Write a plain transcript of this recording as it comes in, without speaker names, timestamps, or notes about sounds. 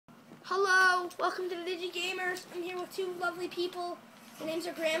Hello, welcome to the DigiGamers. I'm here with two lovely people. Their names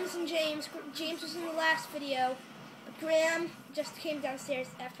are Graham and James. James was in the last video, but Graham just came downstairs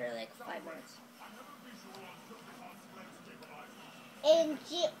after like 5 minutes. And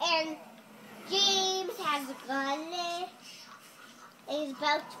James has a gun and he's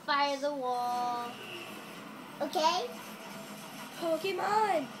about to fire the wall. Okay?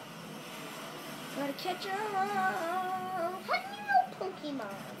 Pokemon! Gotta catch 'em all. How do you know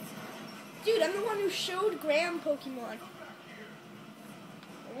Pokemon? Dude, I'm the one who showed Graham Pokemon.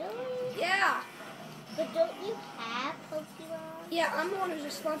 Really? Yeah. But don't you have Pokemon? Yeah, I'm the one who's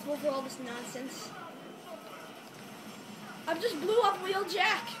responsible for all this nonsense. I just blew up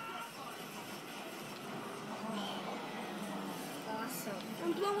Wheeljack. Awesome.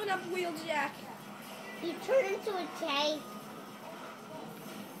 I'm blowing up Wheeljack. You turn into a tank.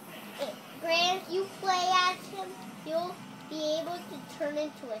 Grant, you play at him, you'll be able to turn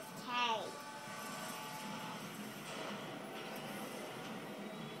into a tank.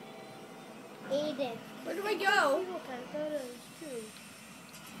 Aiden. Where do I go? Look, I thought it was true.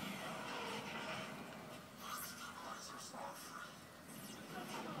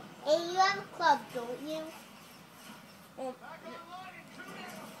 Hey, you have a club, don't you? Oh,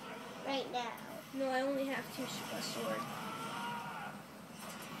 Right now. no, I only have a sword.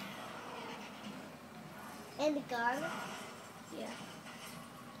 And a gun? Yeah.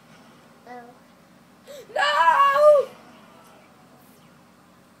 Oh. No!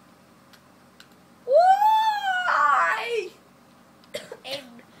 Why? And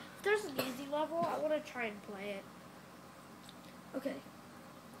if there's an easy level, I want to try and play it. Okay.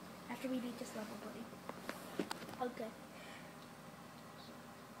 After we beat this level, buddy. Okay.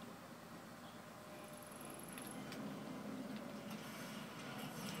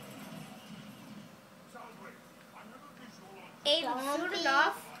 Aiden, soon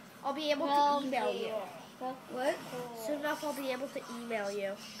enough, I'll be able to email you. What? Soon enough, I'll be able to email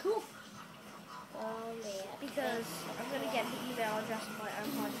you. Cool. Oh, man. Because I'm going to get the email address of my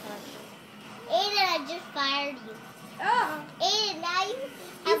iPod Touch. Aiden, I just fired you. Ah, Aiden, now you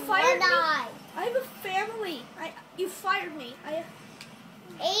You have fired one me? eye. I have a family. You fired me.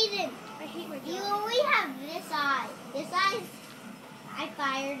 Aiden, I hate my you job. only have this eye. This eye's I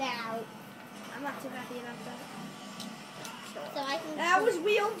fired out. I'm not too happy about that. So I can That was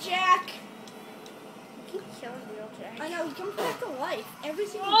Wheeljack. You keep killing Wheeljack. I know, he comes back to life every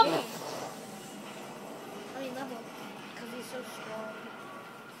single Oh. game. I mean, level. Because he's so strong.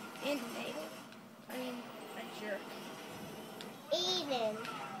 And enable. I mean, a jerk. Aiden.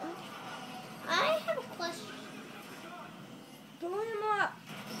 I have a question. Blow him up.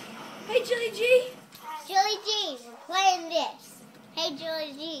 Hey, Jilly G. Julie G, we're playing this. Hey,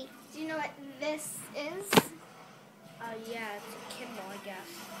 Julie G. Do you know what this is? Yeah, it's a Kindle, I guess.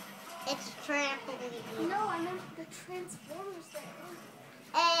 It's trampoline. No, I meant the Transformers thing.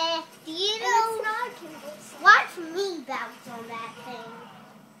 Do you And know? it's not a Kindle. So Watch me bounce on that thing.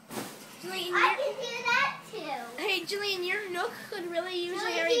 Jillian, I can do that too. hey, Jillian, your Nook could really use a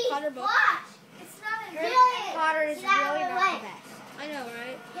Julie Harry G, Potter book. Watch. it's not a Harry Potter is Get out of really the not way. the best. I know,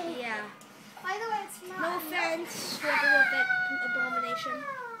 right? Yeah. By the way, it's not. No offense, Wibble Whippet Abomination.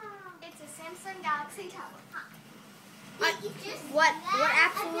 It's a Samsung Galaxy Tab. What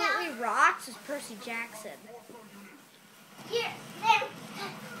absolutely rocks is Percy Jackson. Here, there.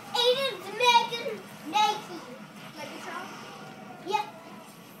 Aiden's Megan Nike. Megatron. Yep.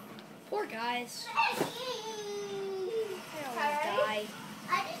 Poor guys. I almost die.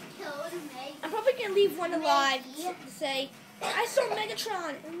 I just killed Megan. I'm probably going to leave one alive to say, I saw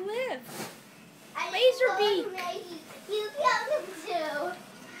Megatron and live. Laserbeak. You killed him too.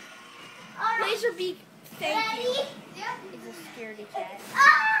 All right. Laserbeak, thank you. Ready? Yep. He's a scaredy cat. Ah!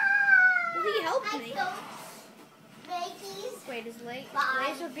 Well, he helped I me. killed Maggie's. Wait, is Bye.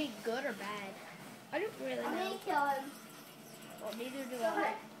 Laserbeak good or bad? I don't really I'm know. gonna kill him. Well, neither do Go I.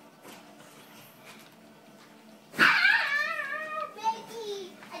 ahead. Ah!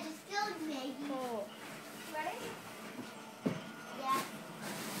 Maggie! I just killed Maggie. Cool. Ready? Yeah.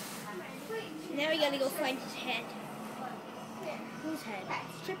 I'm ready. Wait. Now we got to go find his head. Here. Whose head?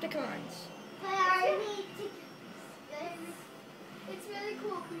 Stripticons. But I need to. It's really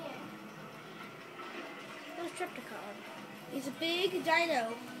cool. Come here. Who's Triptychon? He's a big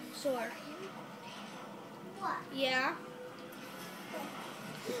dinosaur. What? Yeah.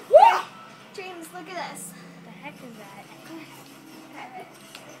 James, look at this. What the heck is that? Okay.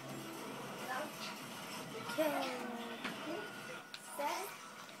 Kill. Set.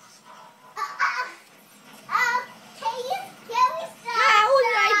 Can we stop? How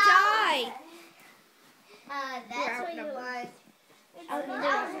did I die? That's what you want. It's That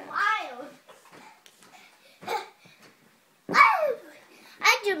not. was wild.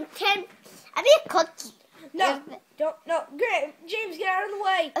 some 10. I need a cookie. No, don't. No, Graham, James, get out of the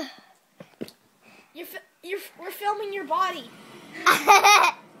way. We're filming your body.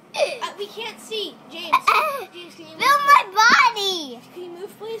 We can't see, James. James, can you move? Film my body. Can you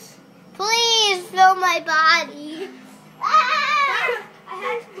move, please? Please film my body. I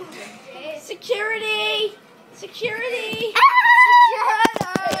had to move it. Security! Security!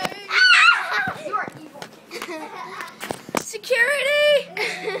 You are evil. Security!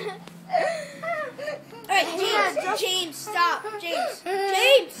 Alright, James, stop.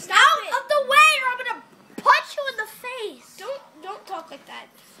 James, stop Out of the way, or I'm gonna punch you in the face. Don't talk like that.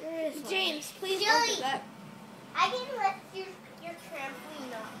 Seriously. James, please don't do Julie. that. I can lift your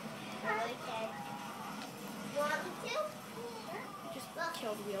trampoline up. Okay. You want me to? Just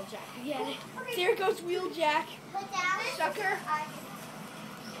killed Wheeljack again. There goes Wheeljack. Put down. Sucker.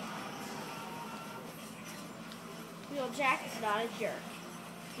 Wheeljack is not a jerk.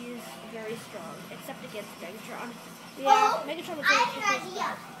 He's very strong, except against Megatron. Oh, Megatron was I very have an idea.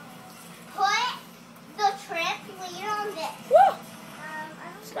 Put the trampoline on this. Woo!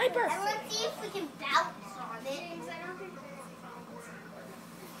 Sniper. And let's see if we can bounce on it. James, I don't think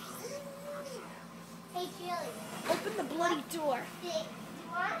Hey, Chili. Open the bloody door. Do you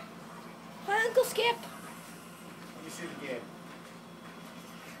want? Hi, Uncle Skip. Let me see the game.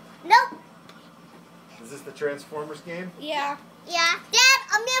 Nope. Is this the Transformers game? Yeah. Yeah. Dad,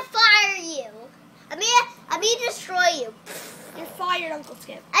 I'm gonna fire you. I'm gonna destroy you. You're fired, Uncle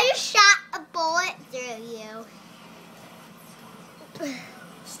Skip. I just shot a bullet through you.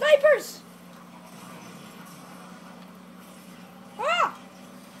 Snipers! Ah!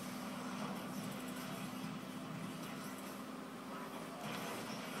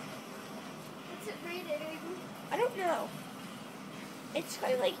 What's it rated, Aiden? I don't know. It's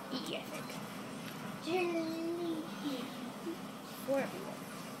kind of like E, I think. Or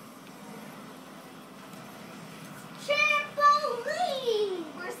Trampoline!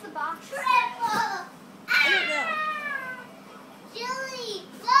 Where's the box? Triple! I don't know. Chili!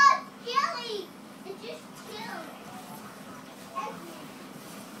 Look! Chili! It just killed.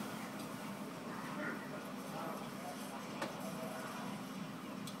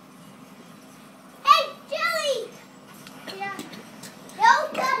 Hey, Chili! Yeah. No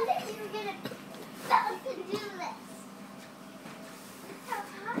gun that you were gonna fucking do this. How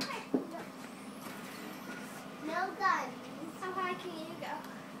high? No gun. How high can you go?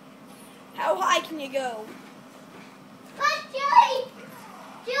 how high can you go? But Chili!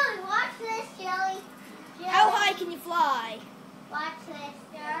 Chili, watch this, Chili. Chili. How high can you fly? Watch this,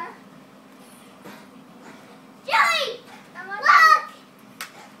 girl. Chili! I'm on Look!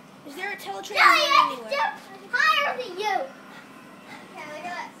 Is there a Teletrain Chili, I can anywhere? jump higher than you. Okay, look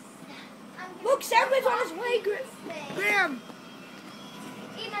at this. I'm gonna Look, jump Soundwave's on off his way, this thing. Graham.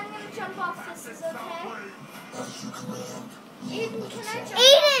 Aiden, I'm gonna jump off this. Is okay? Aiden, can I jump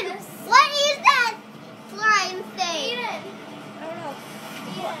Aiden, off this? what is that flying thing? Aiden, I don't know.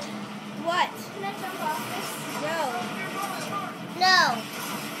 Aiden, What? can I jump off this? No. No.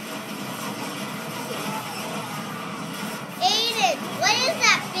 Aiden, what is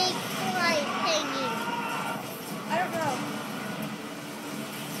that big flying thingy? I don't know.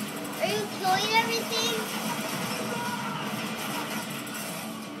 Are you killing everything?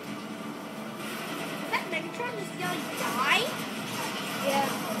 Is that Megatron just yelling, die? Yeah.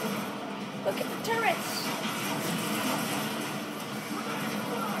 Look at the turrets.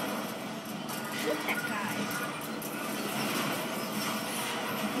 Shoot that guy.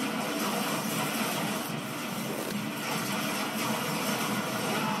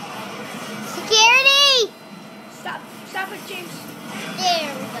 Security! Stop it, James.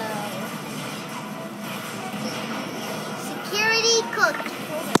 There we go. Security cooked.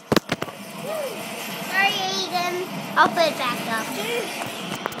 Sorry, Aiden. I'll put it back up. James.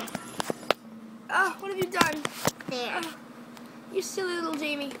 Oh, what have you done? There. You silly little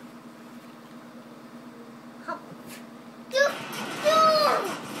Jamie.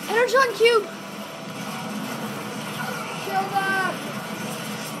 Energon Cube. Kill them!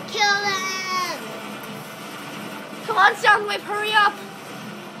 Kill them! Come on, Soundwave, hurry up.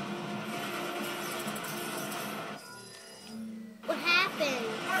 What happened?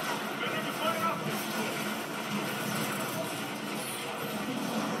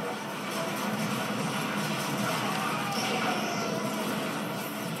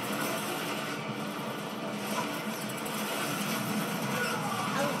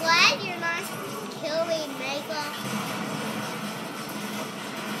 I'm glad you're not killing Mega.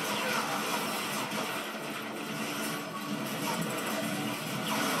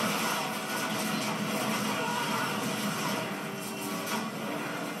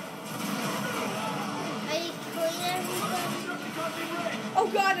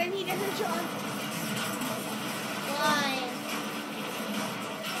 God, I need energy. Why?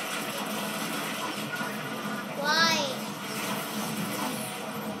 Why?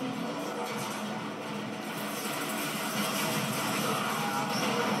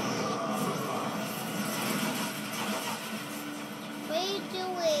 What are you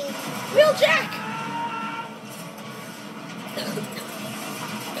doing? Wheeljack!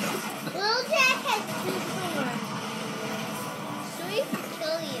 Wheeljack has 2 swords, so he can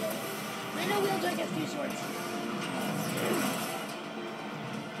kill you. I know Wheeljack has 2 swords.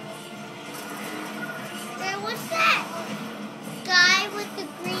 Hey, what's that guy with the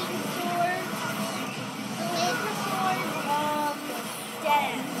green sword? The laser sword?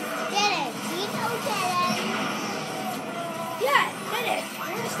 Dead. Dead End. Do you know Dead End? Yeah, that is.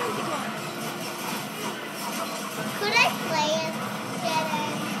 We're the stinky ones. Could I play as Dead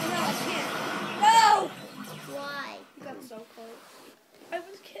End? No, I can't. No! Why? You got so close. I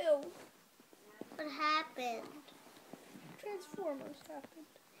was killed. What happened? Transformers happened.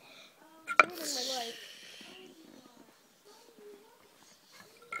 Ruining my life.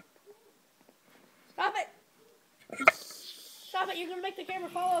 Stop it! Stop it, you're gonna make the camera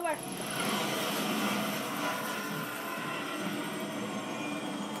fall over.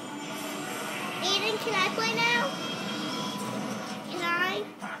 Aiden, can I play now? Can I?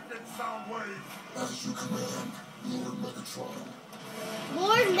 Active sound wave. As you command, Lord Megatron.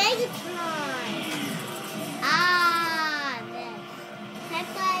 Lord Megatron. Ah, this. Can I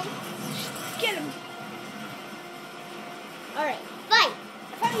play? Get him! Alright, fight!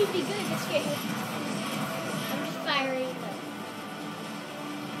 I thought you'd be good at this game. I'm just firing them.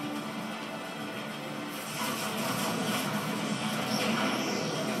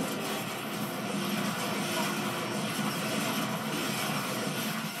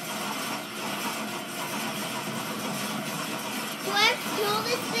 Do I have to kill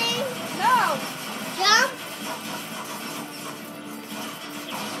this thing? No! Jump!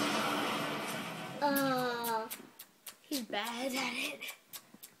 He's bad at it.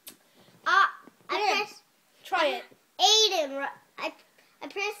 I Yeah. press Try it. Aiden. I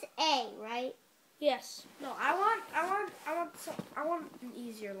press A, right? Yes. No, I want an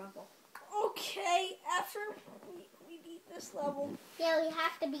easier level. Okay, after we beat this level. Yeah, we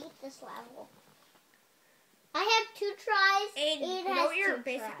have to beat this level. I have 2 tries. And Aiden you know has what you're 2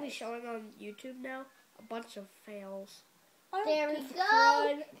 basically tries. showing on YouTube now? A bunch of fails. There we Good go.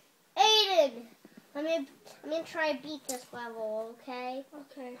 crud. Aiden, I'm gonna try to beat this level, okay?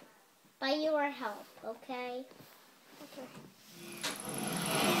 Okay. By your help, okay? Okay.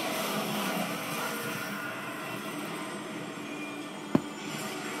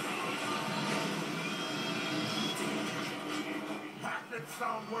 Active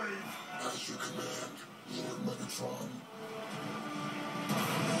sound wave. As you command, Lord Megatron.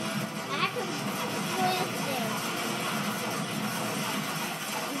 I have to destroy this thing.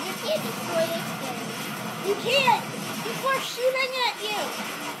 You just can't destroy this thing. You can't! People are shooting at you!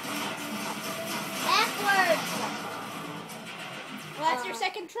 Backwards. Well, that's your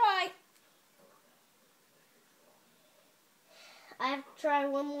second try. I have to try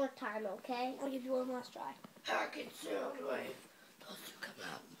one more time, okay? I'll give you one last try. Target sound wave. Those who come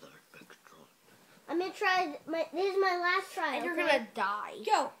out with Lord Megatron. I'm gonna try. This is my last try. And you're okay? gonna die.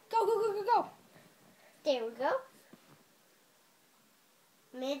 Go! Go, go, go, go, go! There we go.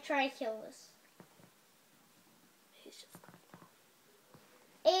 I'm gonna try to kill this. He's just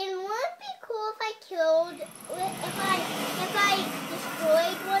And wouldn't it be cool if I killed, if I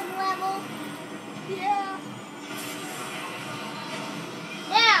destroyed one level? Yeah.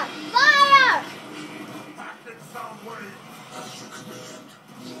 Now, fire! Active sound wave. As you command,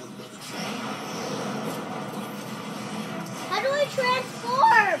 Lord Megatron. How do I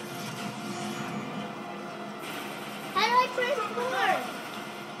transform? How do I transform?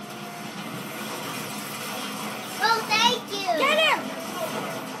 Oh, thank you. Get him!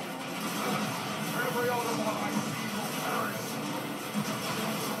 Every Autobot I see will perish.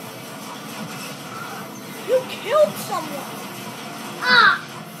 You killed someone! Ah!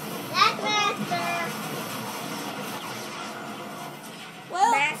 That's Master.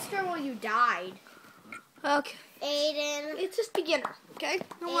 Well, Master, well, you died. okay. Aiden. It's just beginner, okay?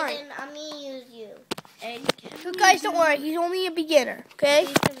 Don't worry. Aiden, I'm gonna use you. And you can So guys, don't worry. He's only a beginner, okay?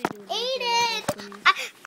 Aiden!